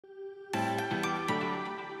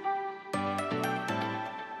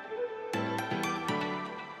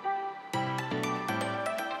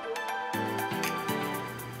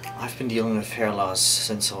been dealing with hair loss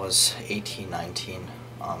since I was 18, 19.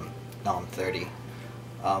 Now I'm 30.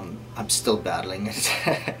 I'm still battling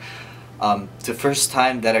it. The first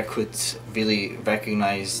time that I could really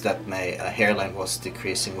recognize that my hairline was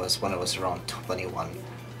decreasing was when I was around 21.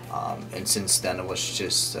 And since then it was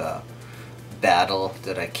just a battle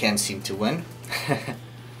that I can't seem to win.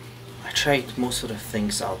 I tried most of the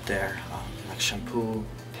things out there, like shampoo,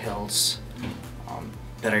 pills,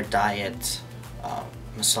 better diet,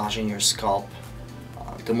 massaging your scalp.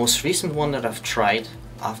 The most recent one that I've tried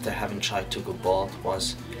after having tried to go bald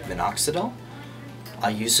was minoxidil. I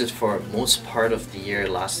used it for most part of the year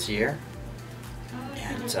last year,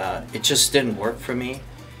 and it just didn't work for me.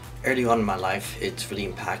 Early on in my life, it really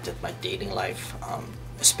impacted my dating life,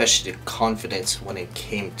 especially the confidence when it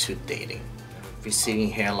came to dating. Receding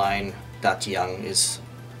hairline that young is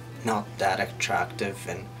not that attractive,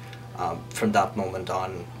 and from that moment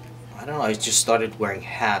on, I don't know, I just started wearing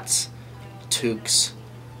hats, toques,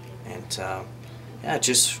 and yeah, it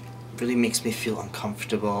just really makes me feel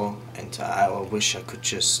uncomfortable, and I wish I could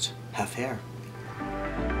just have hair.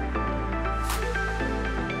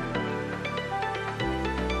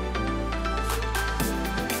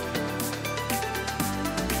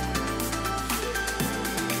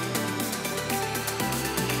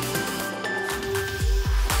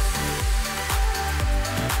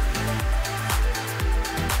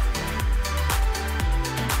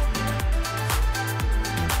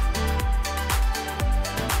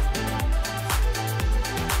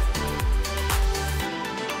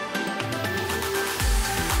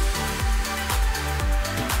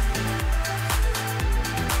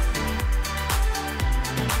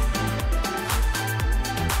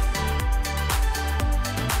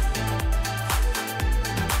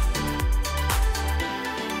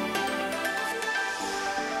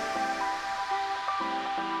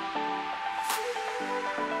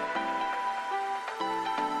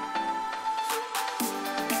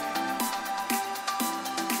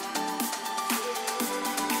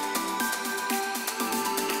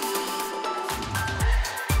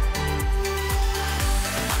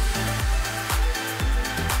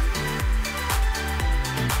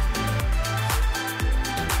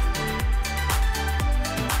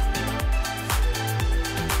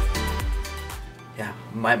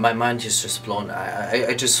 My mind is just blown.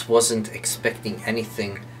 I just wasn't expecting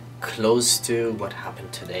anything close to what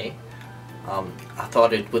happened today. I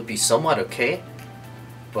thought it would be somewhat okay,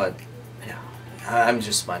 but yeah, I'm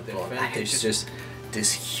just mind blown. There's just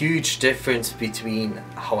this huge difference between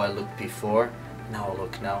how I looked before and how I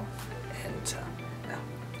look now, and yeah,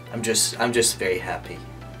 I'm just very happy.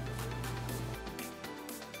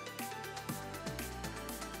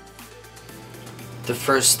 The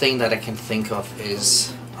first thing that I can think of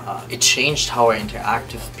is it changed how I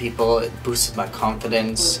interact with people. It boosted my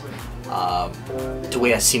confidence. The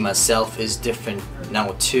way I see myself is different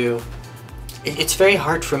now too. It's very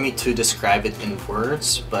hard for me to describe it in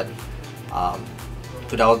words, but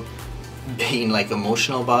without being like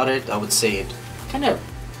emotional about it, I would say it kind of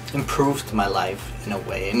improved my life in a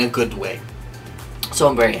way, in a good way. So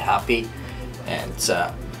I'm very happy. And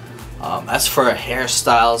as for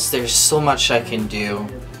hairstyles, there's so much I can do.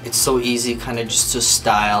 It's so easy kind of just to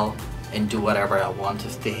style and do whatever I want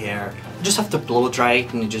with the hair. I just have to blow dry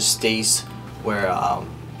it and it just stays where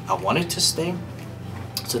I want it to stay.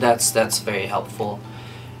 So that's very helpful.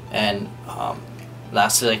 And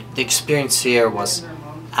lastly, like, the experience here was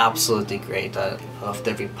absolutely great. I loved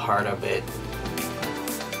every part of it.